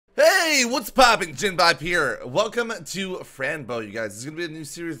Hey, what's poppin'? JinBop here. Welcome to Fran Bow, you guys. This is going to be a new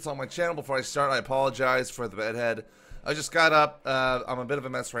series that's on my channel. Before I start, I apologize for the bedhead. I just got up. I'm a bit of a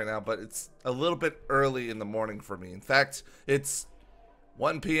mess right now, but it's a little bit early in the morning for me. In fact, it's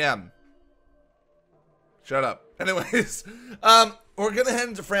 1 p.m. Shut up. Anyways, we're going to head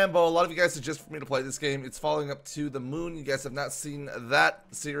into Fran Bow. A lot of you guys suggest for me to play this game. It's following up to The Moon. You guys have not seen that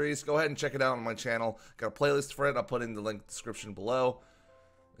series. Go ahead and check it out on my channel. Got a playlist for it. I'll put in the link in the description below.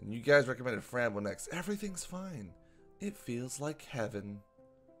 And you guys recommended Fran Bow next. Everything's fine. It feels like heaven.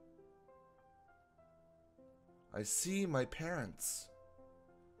 I see my parents.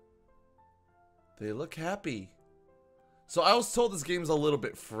 They look happy. So I was told this game's a little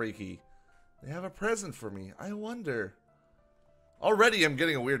bit freaky. They have a present for me. I wonder. Already I'm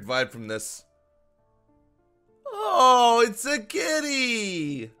getting a weird vibe from this. Oh, it's a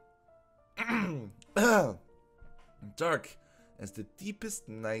kitty! Dark as the deepest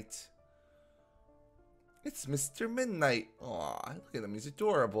night. It's Mr. Midnight. Aw, look at him, he's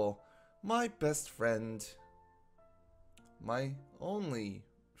adorable. My best friend. My only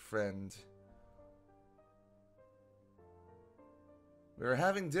friend. We were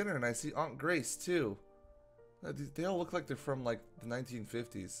having dinner and I see Aunt Grace too. They all look like they're from like the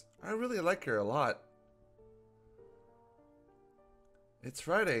 1950s. I really like her a lot. It's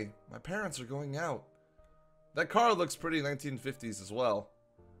Friday. My parents are going out. That car looks pretty 1950s as well.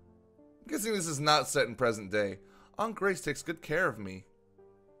 I'm guessing this is not set in present day. Aunt Grace takes good care of me.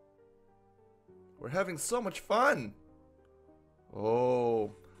 We're having so much fun.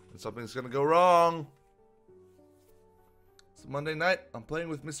 Oh, something's gonna go wrong. It's Monday night. I'm playing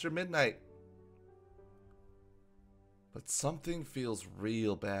with Mr. Midnight. But something feels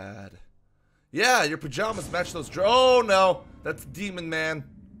real bad. Yeah, your pajamas match those oh no, that's Demon Man.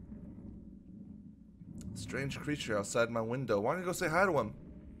 Strange creature outside my window. Why don't you go say hi to him?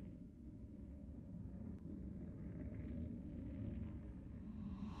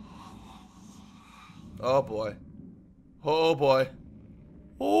 Oh boy. Oh boy.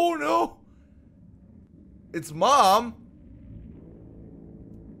 Oh no. It's Mom.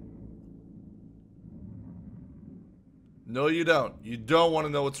 No, you don't. You don't want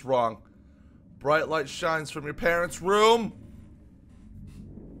to know what's wrong. Bright light shines from your parents' room.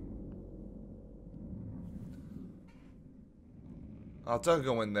 Oh, don't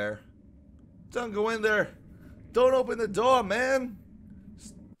go in there. Don't go in there. Don't open the door, man.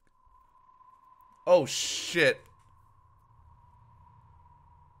 Oh, shit.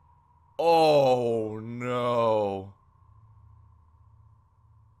 Oh, no.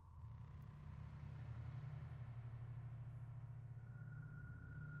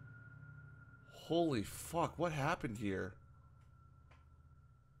 Holy fuck, what happened here?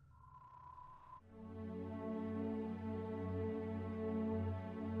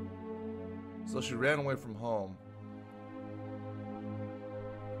 So she ran away from home.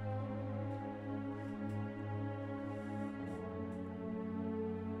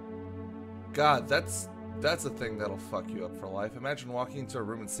 God, that's a thing that'll fuck you up for life. Imagine walking into a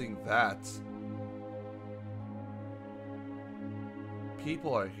room and seeing that.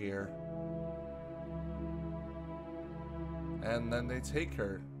 People are here. And then they take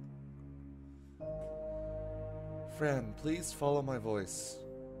her. Fran, please follow my voice.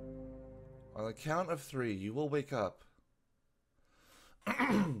 On the count of 3, you will wake up.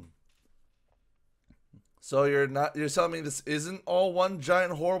 So you're telling me this isn't all one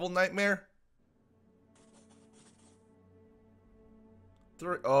giant horrible nightmare?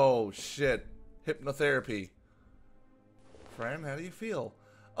 3. Oh shit. Hypnotherapy. Fran, how do you feel?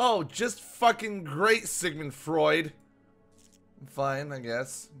 Oh, just fucking great, Sigmund Freud. I'm fine, I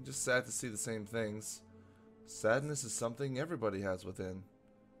guess. I'm just sad to see the same things. Sadness is something everybody has within.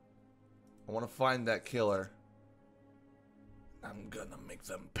 I want to find that killer. I'm gonna make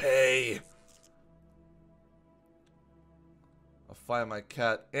them pay. I'll find my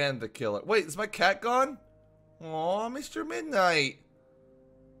cat and the killer. Wait, is my cat gone? Aw, Mr. Midnight.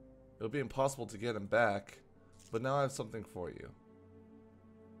 It'll be impossible to get him back. But now I have something for you.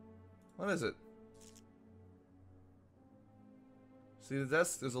 What is it? See the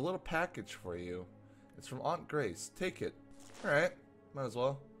desk? There's a little package for you. It's from Aunt Grace. Take it. Alright, might as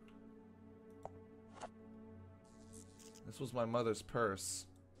well. This was my mother's purse.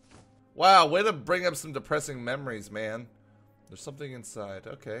 Wow, way to bring up some depressing memories, man. There's something inside.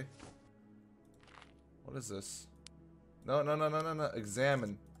 Okay. What is this? No.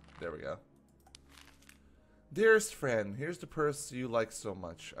 Examine. There we go. Dearest Fran, here's the purse you like so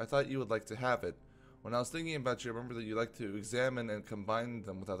much. I thought you would like to have it. When I was thinking about you, I remember that you like to examine and combine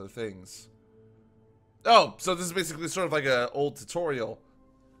them with other things. Oh, so this is basically sort of like an old tutorial.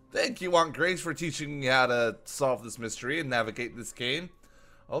 Thank you, Aunt Grace, for teaching me how to solve this mystery and navigate this game.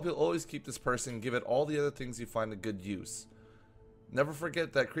 I hope you'll always keep this person and give it all the other things you find a good use. Never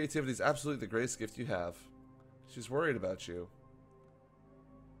forget that creativity is absolutely the greatest gift you have. She's worried about you.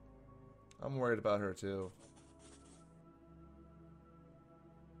 I'm worried about her, too.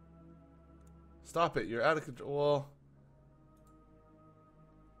 Stop it. You're out of control.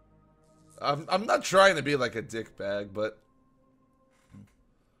 Well, I'm not trying to be like a dickbag, but...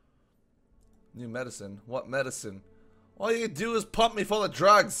 New medicine. What medicine? All you do is pump me full of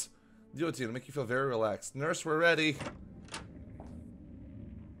drugs. Do it to you to make you feel very relaxed. Nurse, we're ready.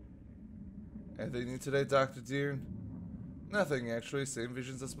 Anything new today, Dr. Dean? Nothing, actually. Same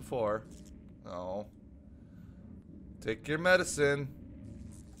visions as before. Oh. Take your medicine.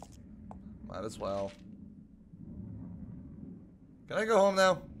 Might as well. Can I go home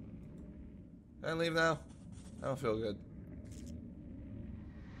now? Can I leave now? I don't feel good.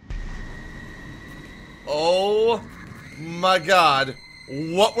 Oh my god.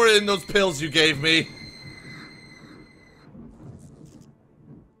 What were in those pills you gave me?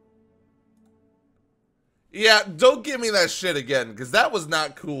 Yeah, don't give me that shit again, because that was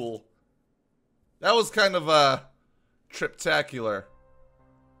not cool. That was kind of, triptacular.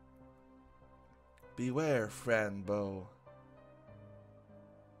 Beware, Fran Bow.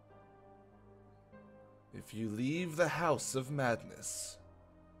 If you leave the House of Madness,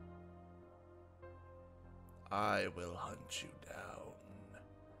 I will hunt you down.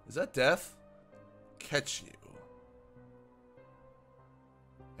 Is that death? Catch you.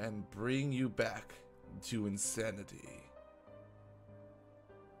 And bring you back to insanity.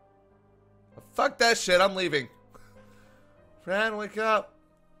 Oh, fuck that shit, I'm leaving. Fran, wake up.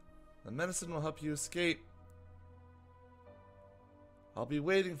 The medicine will help you escape. I'll be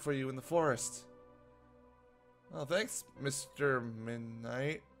waiting for you in the forest. Oh, thanks, Mr.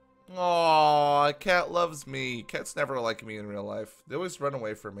 Midnight. Aww, a cat loves me. Cats never like me in real life. They always run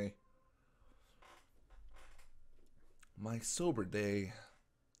away from me. My sober day.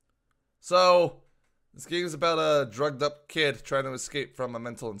 So, this game is about a drugged up kid trying to escape from a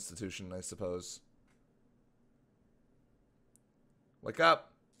mental institution, I suppose. Wake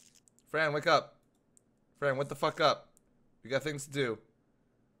up. Fran, wake up. Fran, what the fuck up? We got things to do.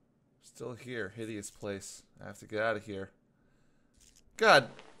 Still here. Hideous place. I have to get out of here. God,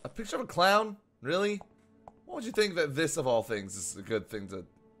 a picture of a clown? Really? Why would you think that this, of all things, is a good thing to...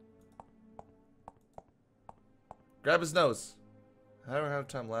 Grab his nose. I don't have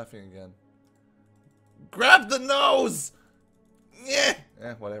time laughing again. Grab the nose! Yeah.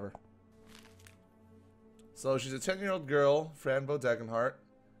 Whatever. So she's a 10-year-old girl, Fran Bow Dagenhart,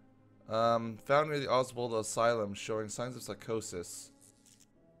 found near the Oswald Asylum, showing signs of psychosis.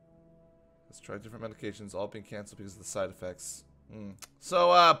 Let's try different medications, all being canceled because of the side effects.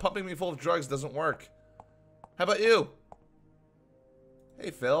 So, pumping me full of drugs doesn't work. How about you?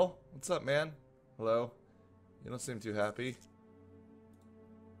 Hey, Phil. What's up, man? Hello. You don't seem too happy.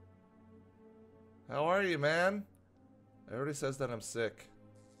 How are you, man? Everybody says that I'm sick.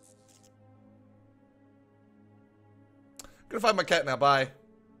 Gonna find my cat now, bye.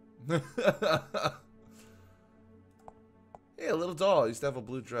 Hey, a little doll. I used to have a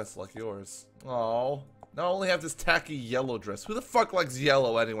blue dress like yours. Aww. Now I only have this tacky yellow dress. Who the fuck likes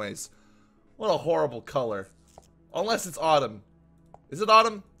yellow anyways? What a horrible color. Unless it's autumn. Is it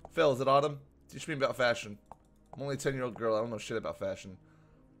autumn? Phil, is it autumn? Teach me about fashion. I'm only a 10-year-old girl. I don't know shit about fashion.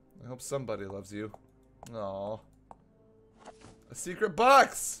 I hope somebody loves you. Aww. A secret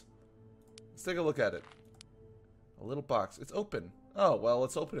box! Let's take a look at it. A little box. It's open. Oh, well,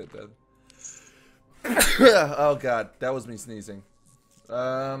 let's open it then. Oh, God. That was me sneezing.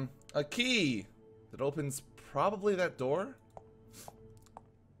 A key that opens probably that door?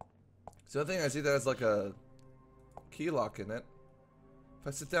 So the other thing I see that has like a key lock in it. If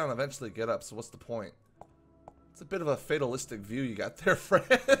I sit down, I'll eventually get up, so what's the point? It's a bit of a fatalistic view you got there, friend.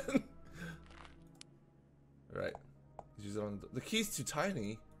 Right. Use it on the key's too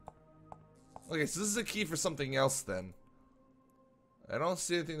tiny. Okay, so this is a key for something else then. I don't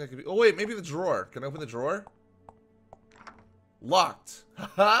see anything that could be... Oh, wait, maybe the drawer. Can I open the drawer? Locked.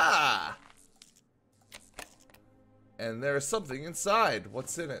 Ha-ha! And there's something inside.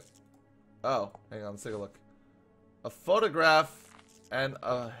 What's in it? Oh, hang on, let's take a look. A photograph and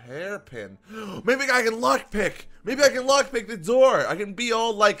a hairpin. Maybe I can lockpick. Maybe I can lockpick the door. I can be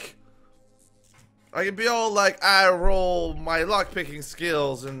all like... I roll my lockpicking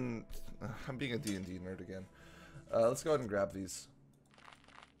skills and... I'm being a D&D nerd again. Let's go ahead and grab these.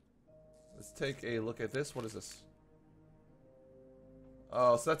 Let's take a look at this. What is this?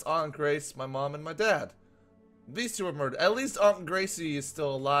 Oh, so that's Aunt Grace, my mom, and my dad. These two were murdered. At least Aunt Gracie is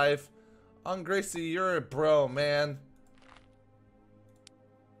still alive. Aunt Gracie, you're a bro, man.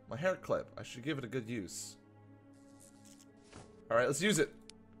 My hair clip. I should give it a good use. Alright, let's use it.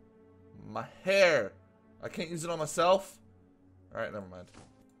 My hair. I can't use it on myself? Alright, never mind.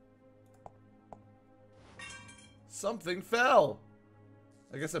 Something fell.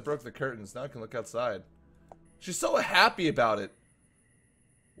 I guess I broke the curtains. Now I can look outside. She's so happy about it.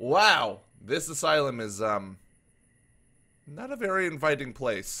 Wow. This asylum is, not a very inviting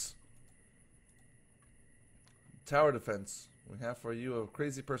place. Tower defense. We have for you a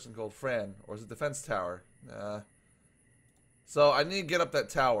crazy person called Fran. Or is it defense tower? So I need to get up that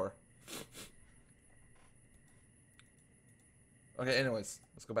tower. Okay, anyways.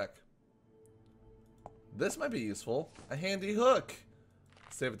 Let's go back. This might be useful. A handy hook.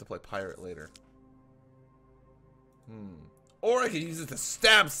 Save it to play pirate later. Or I could use it to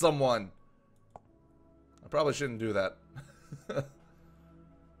stab someone. I probably shouldn't do that.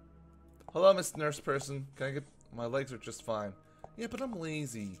 Hello, Miss Nurse Person. Can I get... My legs are just fine. Yeah, but I'm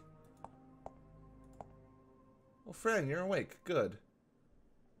lazy. Well, Fran, you're awake. Good.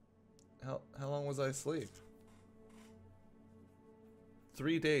 How long was I asleep?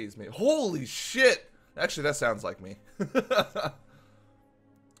 3 days, maybe. Holy shit! Actually, that sounds like me.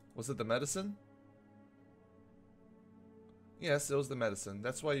 Was it the medicine? Yes, it was the medicine.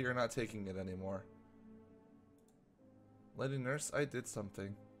 That's why you're not taking it anymore. Lady Nurse, I did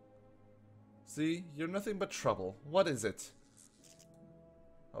something. See? You're nothing but trouble. What is it?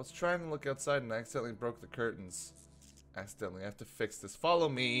 I was trying to look outside and I accidentally broke the curtains. Accidentally. I have to fix this. Follow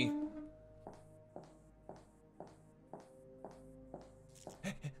me.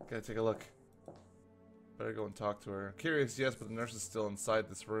 Gotta take a look. Better go and talk to her. Curious, yes, but the nurse is still inside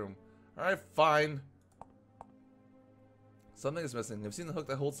this room. Alright, fine. Something is missing. Have you seen the hook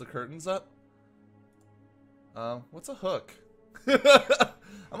that holds the curtains up? What's a hook?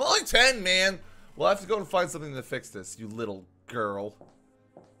 I'm only 10, man. We'll have to go and find something to fix this, you little girl.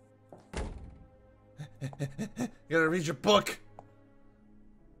 You gotta read your book.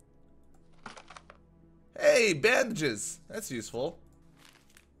 Hey, bandages. That's useful.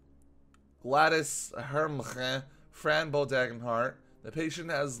 Gladys Hermche, Fran Bow. The patient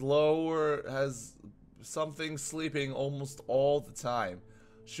has something sleeping almost all the time.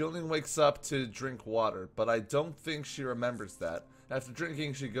 She only wakes up to drink water, but I don't think she remembers that. After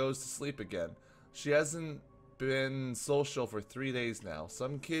drinking, she goes to sleep again. She hasn't been social for 3 days now.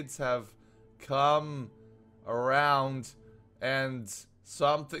 Some kids have come around and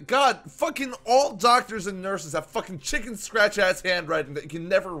something. God, fucking all doctors and nurses have fucking chicken scratch ass handwriting that you can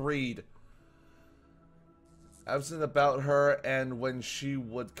never read. Absent about her and when she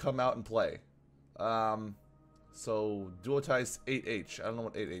would come out and play. So duotized 8H. I don't know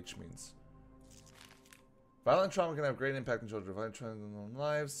what 8H means. Violent trauma can have great impact on children. Violent trauma in their own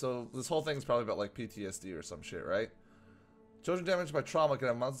lives. So this whole thing is probably about like PTSD or some shit, right? Children damaged by trauma can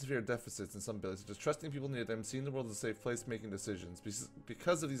have mild to severe deficits in some abilities, such as trusting people near them, seeing the world as a safe place, making decisions.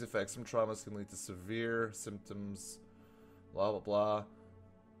 Because of these effects, some traumas can lead to severe symptoms. Blah, blah, blah.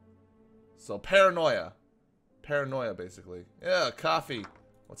 So paranoia. Paranoia, basically. Yeah, coffee.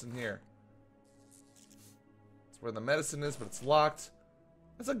 What's in here? It's where the medicine is, but it's locked.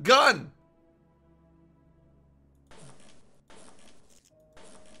 It's a gun!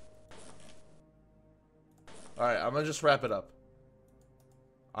 Alright, I'm gonna just wrap it up.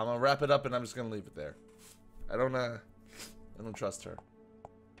 I'm gonna wrap it up and I'm just gonna leave it there. I don't trust her.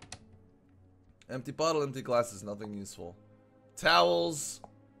 Empty bottle, empty glasses, nothing useful. Towels.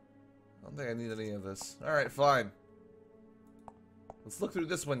 I don't think I need any of this. Alright, fine. Let's look through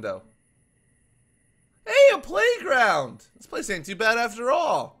this window. Hey, a playground! This place ain't too bad after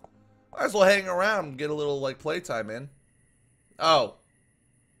all. Might as well hang around and get a little, like, playtime in. Oh.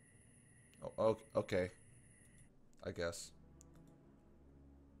 Oh, okay. I guess.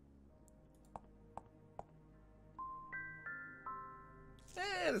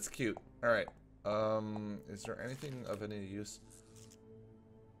 Eh, that's cute. Alright. Is there anything of any use?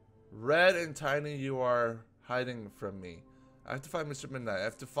 Red and Tiny, you are hiding from me. I have to find Mr. Midnight. I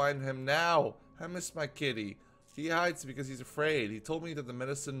have to find him now. I miss my kitty. He hides because he's afraid. He told me that the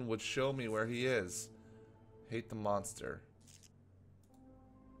medicine would show me where he is. Hate the monster.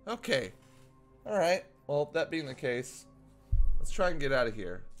 Okay. Alright. Well, that being the case, let's try and get out of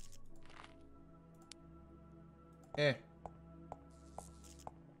here. Eh.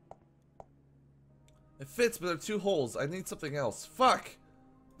 It fits, but there are 2 holes. I need something else. Fuck!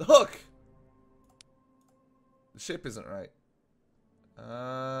 The hook! The shape isn't right.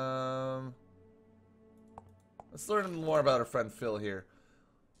 Let's learn more about our friend Phil here.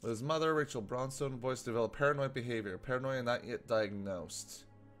 With his mother, Rachel Bronstone, voice developed paranoid behavior. Paranoia not yet diagnosed.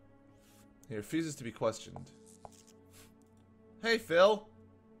 He refuses to be questioned. Hey, Phil.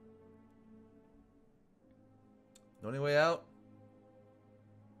 Know any way out?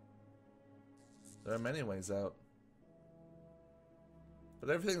 There are many ways out. But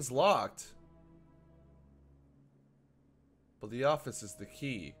everything's locked. But the office is the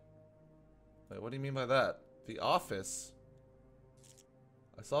key. Wait, what do you mean by that? The office?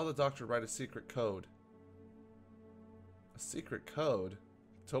 I saw the doctor write a secret code. A secret code?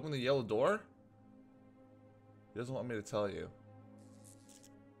 To open the yellow door? He doesn't want me to tell you.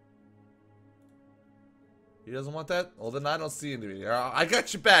 He doesn't want that? Well, then I don't see anything. I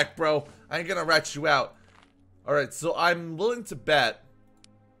got your back, bro. I ain't gonna rat you out. Alright, so I'm willing to bet.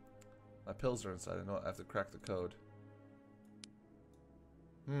 My pills are inside. I know I have to crack the code.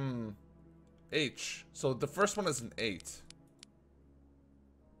 H. So the first one is an 8.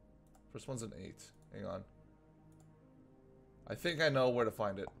 First one's an 8. Hang on. I think I know where to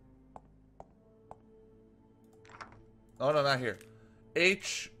find it. Oh, no, not here.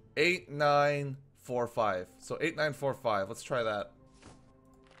 H8945. So 8945. Let's try that.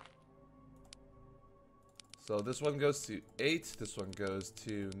 So this one goes to 8. This one goes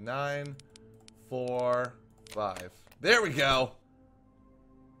to 945. There we go.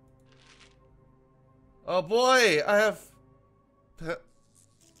 Oh boy, I have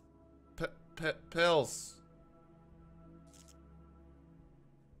pills.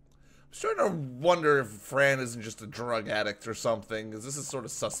 I'm starting to wonder if Fran isn't just a drug addict or something, because this is sort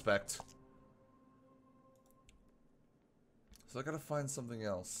of suspect. So I gotta find something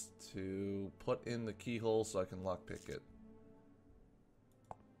else to put in the keyhole so I can lockpick it.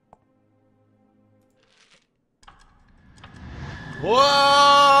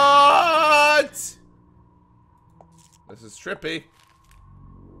 What? This is trippy.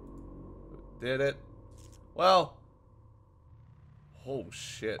 Did it? Well. Oh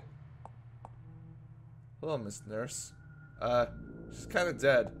shit. Hello, Miss Nurse. She's kind of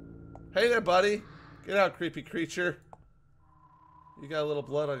dead. Hey there, buddy. Get out, creepy creature. You got a little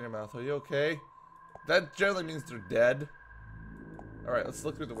blood on your mouth. Are you okay? That generally means they're dead. Alright, let's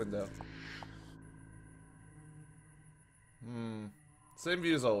look through the window. Same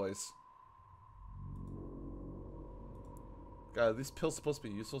view as always. God, are these pills supposed to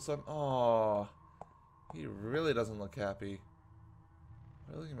be useful, son? Aw. He really doesn't look happy.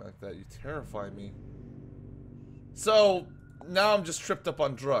 Why are you looking like that? You terrify me. So, now I'm just tripped up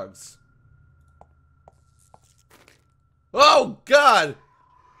on drugs. Oh, God!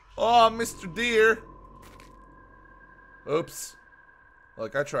 Oh, Mr. Deer. Oops.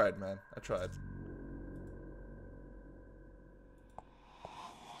 Look, I tried, man. I tried.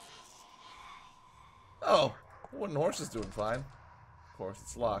 Oh, the wooden horse is doing fine. Of course,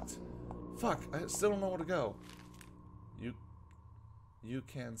 it's locked. Fuck, I still don't know where to go. You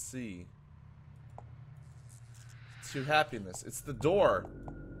can see. To happiness. It's the door.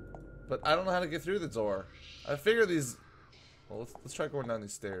 But I don't know how to get through the door. I figure these... Well, let's try going down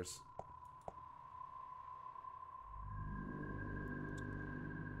these stairs.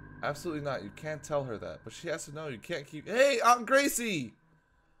 Absolutely not. You can't tell her that. But she has to know. You can't keep... Hey, Aunt Gracie!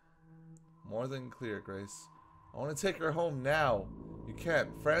 More than clear, Grace. I want to take her home now. You can't.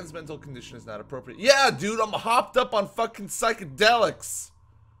 Fran's mental condition is not appropriate. Yeah, dude, I'm hopped up on fucking psychedelics.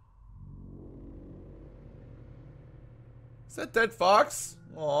 Is that dead fox?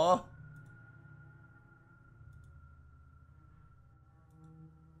 Aw.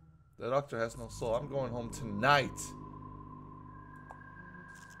 The doctor has no soul. I'm going home tonight.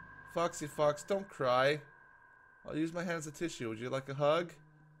 Foxy Fox, don't cry. I'll use my hand as a tissue. Would you like a hug?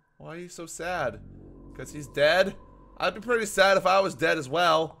 Why are you so sad? Because he's dead? I'd be pretty sad if I was dead as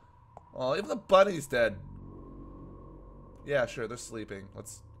well. Oh, even the bunny's dead. Yeah, sure, they're sleeping.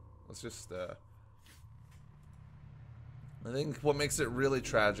 Let's just, I think what makes it really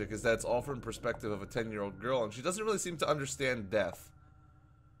tragic is that it's all from perspective of a 10-year-old girl, and she doesn't really seem to understand death.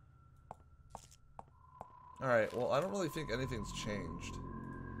 Alright, well, I don't really think anything's changed.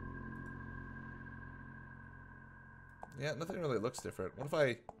 Yeah, nothing really looks different. What if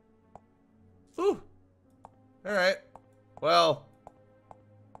I... Ooh! Alright. Well...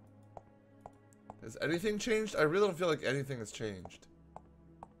 Has anything changed? I really don't feel like anything has changed.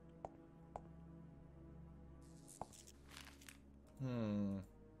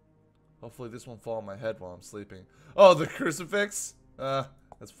 Hopefully this won't fall on my head while I'm sleeping. Oh, the crucifix?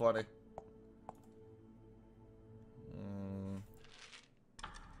 That's funny.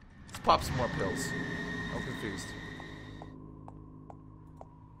 Let's pop some more pills. I'm confused.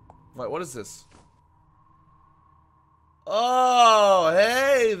 Wait, what is this? Oh,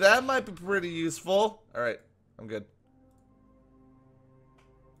 hey, that might be pretty useful. Alright, I'm good.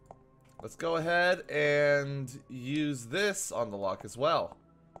 Let's go ahead and use this on the lock as well.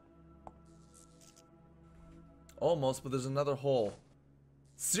 Almost, but there's another hole.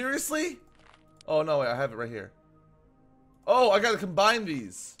 Seriously? Oh, no, wait, I have it right here. Oh, I gotta combine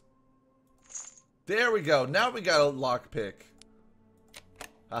these. There we go. Now we got a lockpick.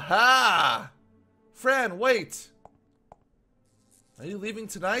 Aha! Fran, wait! Are you leaving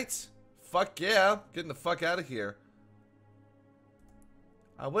tonight? Fuck yeah. Getting the fuck out of here.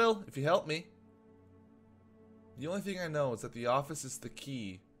 I will, if you help me. The only thing I know is that the office is the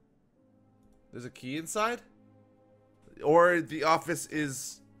key. There's a key inside? Or the office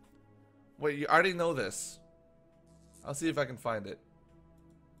is... Wait, you already know this. I'll see if I can find it.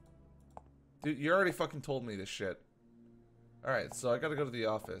 Dude, you already fucking told me this shit. Alright, so I gotta go to the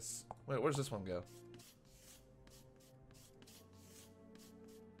office. Wait, where's this one go?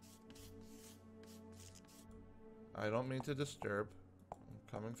 I don't mean to disturb. I'm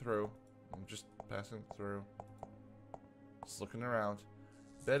coming through. I'm just passing through. Just looking around.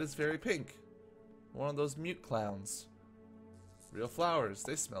 Bed is very pink. One of those mute clowns. Real flowers.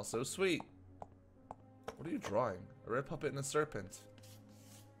 They smell so sweet. What are you drawing? A red puppet and a serpent.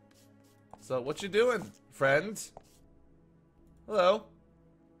 So, what you doing, friend? Hello?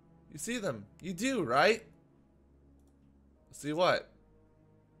 You see them? You do, right? See what?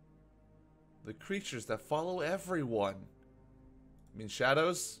 The creatures that follow everyone. I mean,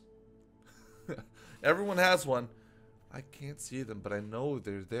 shadows? Everyone has one. I can't see them, but I know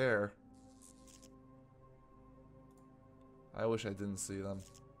they're there. I wish I didn't see them.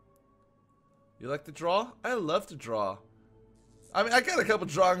 You like to draw? I love to draw. I mean, I got a couple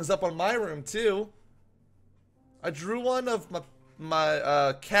drawings up on my room, too. I drew one of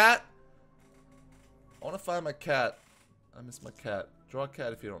my cat. I want to find my cat. I miss my cat. Draw a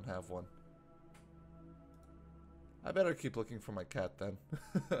cat if you don't have one. I better keep looking for my cat then.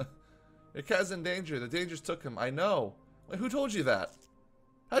 Your cat's in danger. The dangers took him. I know. Wait, who told you that?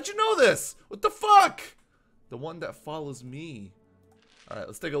 How'd you know this? What the fuck? The one that follows me. Alright,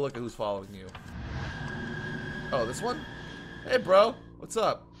 let's take a look at who's following you. Oh, this one? Hey, bro. What's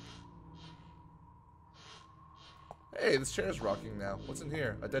up? Hey, this chair's rocking now. What's in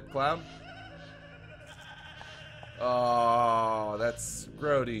here? A dead clown? Oh, that's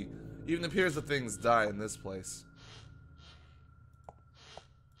grody. Even the peers of things die in this place.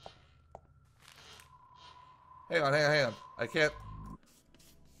 Hang on, hang on. I can't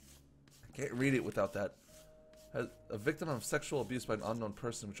read it without that. A victim of sexual abuse by an unknown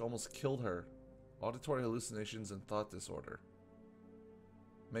person which almost killed her. Auditory hallucinations and thought disorder.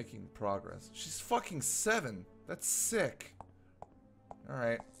 Making progress. She's fucking 7. That's sick.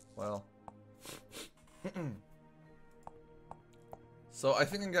 Alright, well. So I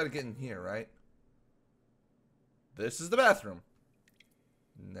think I gotta get in here, right? This is the bathroom.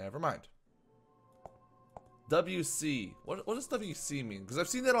 Never mind. WC. What does WC mean? Because I've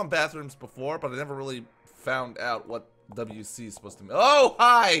seen that on bathrooms before, but I never really found out what WC is supposed to mean. Oh,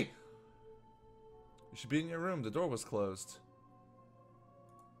 hi! You should be in your room. The door was closed.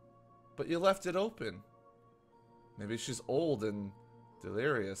 But you left it open. Maybe she's old and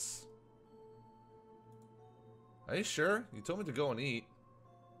delirious. Are you sure? You told me to go and eat.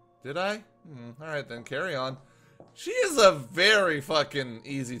 Did I? Alright then, carry on. She is a very fucking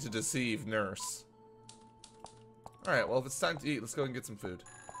easy to deceive nurse. Alright, well if it's time to eat, let's go and get some food.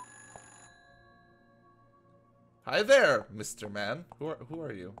 Hi there, Mr. Man. Who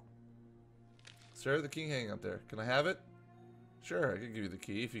are you? Sir, the key hanging up there. Can I have it? Sure, I can give you the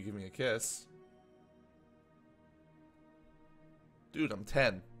key if you give me a kiss. Dude, I'm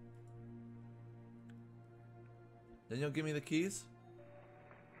 10. Then you'll give me the keys?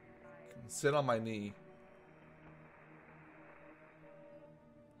 Sit on my knee.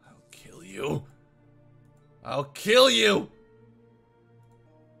 I'll kill you. I'll kill you!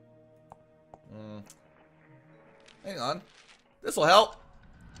 Hang on. This'll help.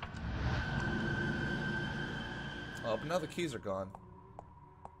 Oh, but now the keys are gone.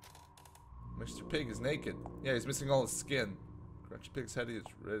 Mr. Pig is naked. Yeah, he's missing all his skin. Crunchy Pig's head is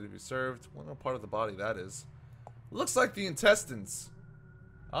ready to be served. Wonder what part of the body that is. Looks like the intestines.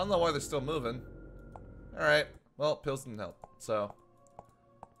 I don't know why they're still moving. Alright. Well, pills didn't help. So.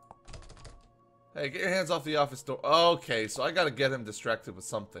 Hey, get your hands off the office door. Okay, so I gotta get him distracted with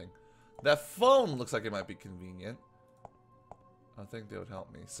something. That phone looks like it might be convenient. I think they would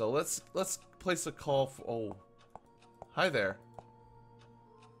help me. So let's place a call for... Oh. Hi there.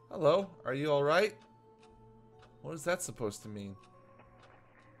 Hello. Are you alright? What is that supposed to mean?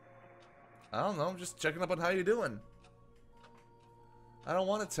 I don't know. I'm just checking up on how you're doing. I don't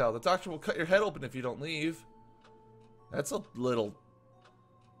want to tell. The doctor will cut your head open if you don't leave. That's a little...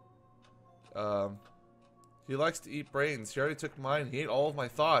 He likes to eat brains. He already took mine. He ate all of my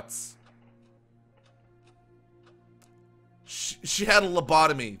thoughts. She had a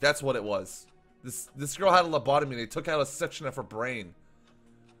lobotomy. That's what it was. This girl had a lobotomy. They took out a section of her brain.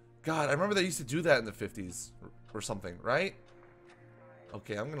 God, I remember they used to do that in the 50s or something, right?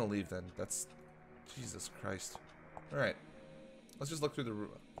 Okay, I'm gonna leave then. That's... Jesus Christ. Alright. Let's just look through the room.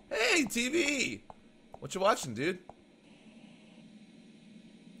 Hey, TV! What you watching, dude?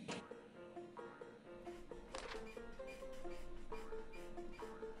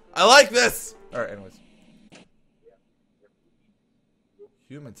 I like this! Alright, anyways.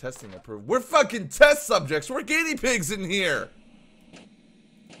 Human testing approved. We're fucking test subjects! We're guinea pigs in here!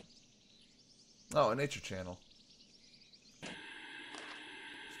 Oh, a nature channel.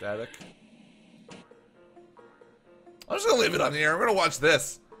 Static. I'm just gonna leave it on here. I'm gonna watch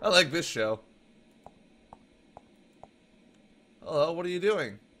this. I like this show. Hello, what are you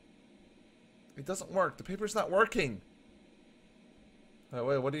doing? It doesn't work. The paper's not working.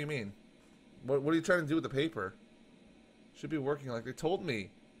 Wait, what do you mean? What are you trying to do with the paper? Should be working like they told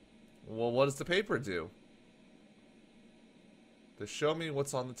me. Well, what does the paper do? To show me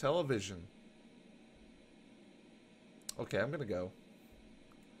what's on the television. Okay, I'm gonna go.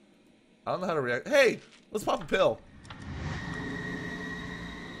 I don't know how to react. Hey, let's pop a pill.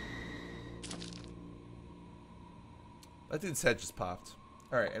 That dude's head just popped.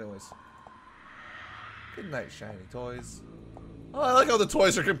 Alright, anyways. Good night, shiny toys. Oh, I like how the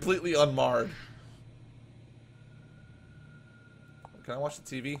toys are completely unmarred. Can I watch the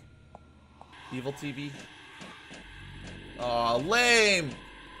TV? Evil TV? Aw, lame!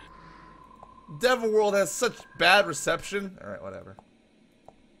 Devil World has such bad reception. Alright, whatever.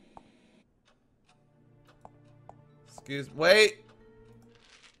 Excuse me. Wait!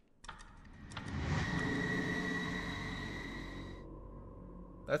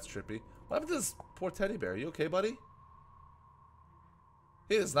 That's trippy. What happened to this poor teddy bear? You okay, buddy?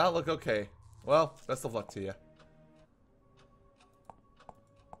 He does not look okay. Well, best of luck to you.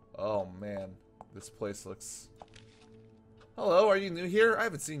 Oh, man. This place looks... Hello, are you new here? I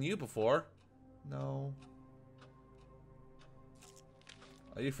haven't seen you before. No.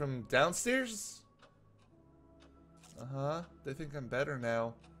 Are you from downstairs? Uh-huh. They think I'm better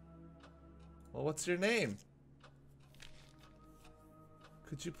now. Well, what's your name?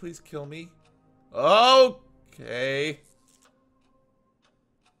 Could you please kill me? Okay.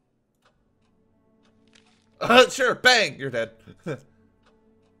 Sure, bang! You're dead.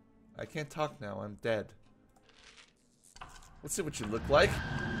 I can't talk now, I'm dead. Let's see what you look like.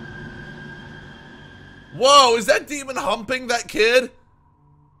 Whoa, is that demon humping that kid?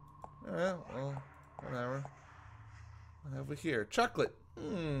 Well, whatever. What have we here? Chocolate.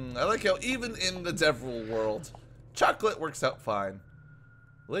 I like how even in the devil world, chocolate works out fine.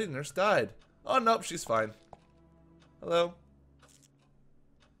 Lady nurse died. Oh, nope, she's fine. Hello.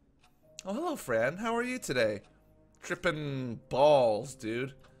 Oh, hello, Fran. How are you today? Tripping balls,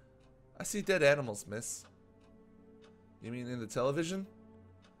 dude. I see dead animals, miss. You mean in the television?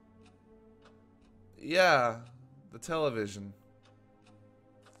 Yeah, the television.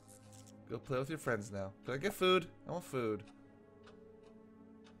 Go play with your friends now. Can I get food? I want food.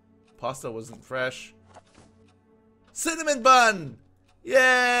 Pasta wasn't fresh. Cinnamon bun!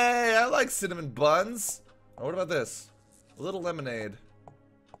 Yay! I like cinnamon buns. Oh, what about this? A little lemonade.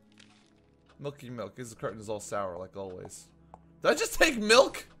 Milky milk. This carton is all sour, like always. Did I just take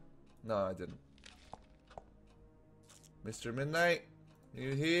milk? No, I didn't. Mr. Midnight,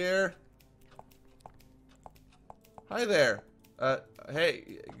 you here? Hi there.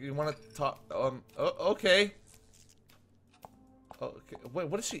 Hey, you want to talk? Okay. Okay. Wait,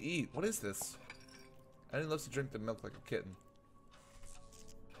 what does she eat? What is this? Annie loves to drink the milk like a kitten.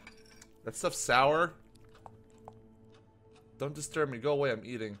 That stuff's sour. Don't disturb me. Go away. I'm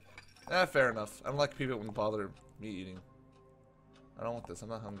eating. Ah, fair enough. I don't like people when bother me eating. I don't want this. I'm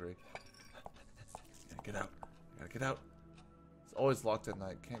not hungry. Gotta get out. Gotta get out. It's always locked at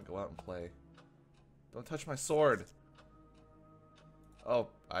night. Can't go out and play. Don't touch my sword. Oh,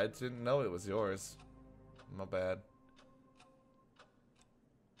 I didn't know it was yours. My bad.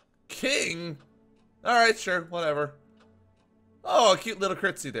 King? Alright, sure. Whatever. Oh, a cute little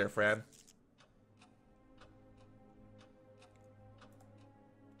curtsy there, Fran.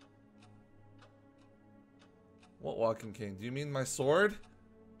 What walking king? Do you mean my sword?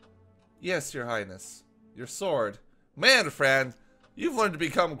 Yes, your highness. Your sword. Man, Fran, you've learned to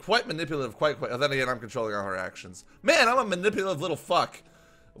become quite manipulative, quite. Then again, I'm controlling all her actions. Man, I'm a manipulative little fuck.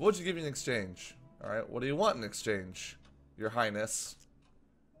 What would you give me in exchange? Alright, what do you want in exchange? Your highness.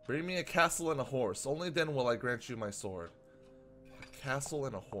 Bring me a castle and a horse. Only then will I grant you my sword. A castle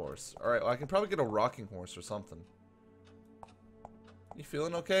and a horse. Alright, well, I can probably get a rocking horse or something. You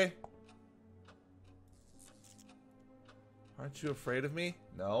feeling okay? Aren't you afraid of me?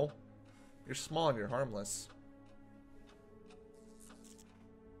 No. You're small and you're harmless.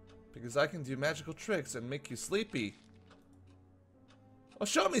 Because I can do magical tricks and make you sleepy. Oh,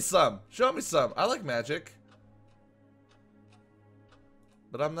 show me some! Show me some! I like magic.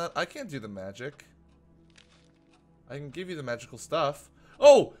 But I can't do the magic. I can give you the magical stuff.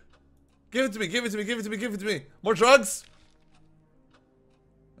 Oh! Give it to me, give it to me, give it to me, give it to me! More drugs?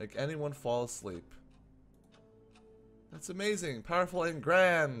 Make anyone fall asleep. That's amazing, powerful and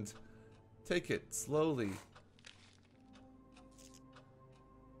grand. Take it slowly.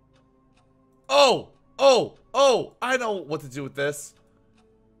 Oh! Oh! Oh! I know what to do with this.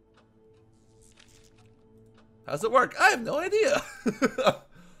 How's it work? I have no idea.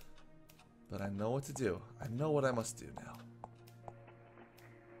 But I know what to do. I know what I must do now.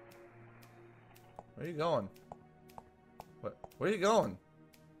 Where are you going? What? Where are you going?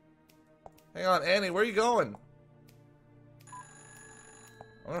 Hang on, Annie, where are you going?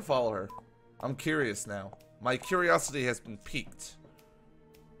 I'm gonna follow her. I'm curious now. My curiosity has been piqued.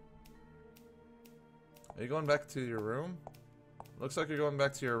 Are you going back to your room? Looks like you're going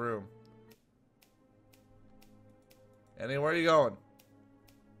back to your room. Annie, where are you going?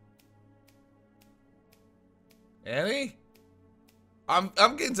 Annie? I'm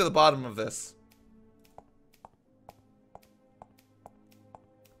getting to the bottom of this.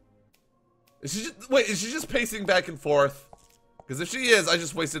 Is she just, wait, is she just pacing back and forth? Because if she is, I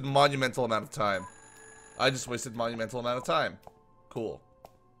just wasted a monumental amount of time. I just wasted a monumental amount of time. Cool.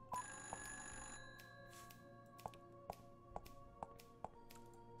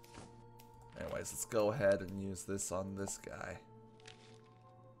 Anyways, let's go ahead and use this on this guy.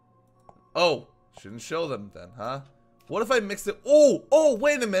 Oh, shouldn't show them then, huh? What if I mix it? Oh, oh,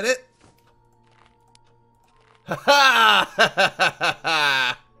 wait a minute. Ha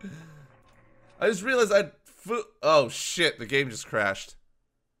ha! I just realized oh shit, the game just crashed.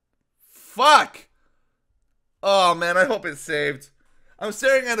 Fuck! Oh man, I hope it's saved. I'm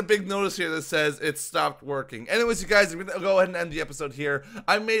staring at a big notice here that says it stopped working. Anyways, you guys, I'm gonna go ahead and end the episode here.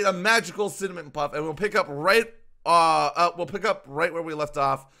 I made a magical cinnamon puff, and we'll pick up right where we left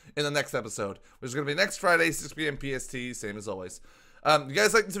off in the next episode, which is gonna be next Friday, 6 p.m. PST, same as always. You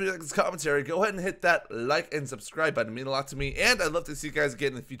guys like this video, like this commentary, go ahead and hit that like and subscribe button. It means a lot to me, and I'd love to see you guys again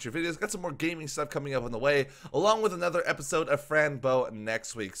in the future videos. Got some more gaming stuff coming up on the way, along with another episode of Fran Bow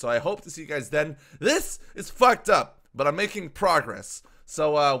next week. So I hope to see you guys then. This is fucked up, but I'm making progress.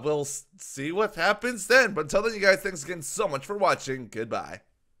 So we'll see what happens then. But until then, you guys, thanks again so much for watching. Goodbye.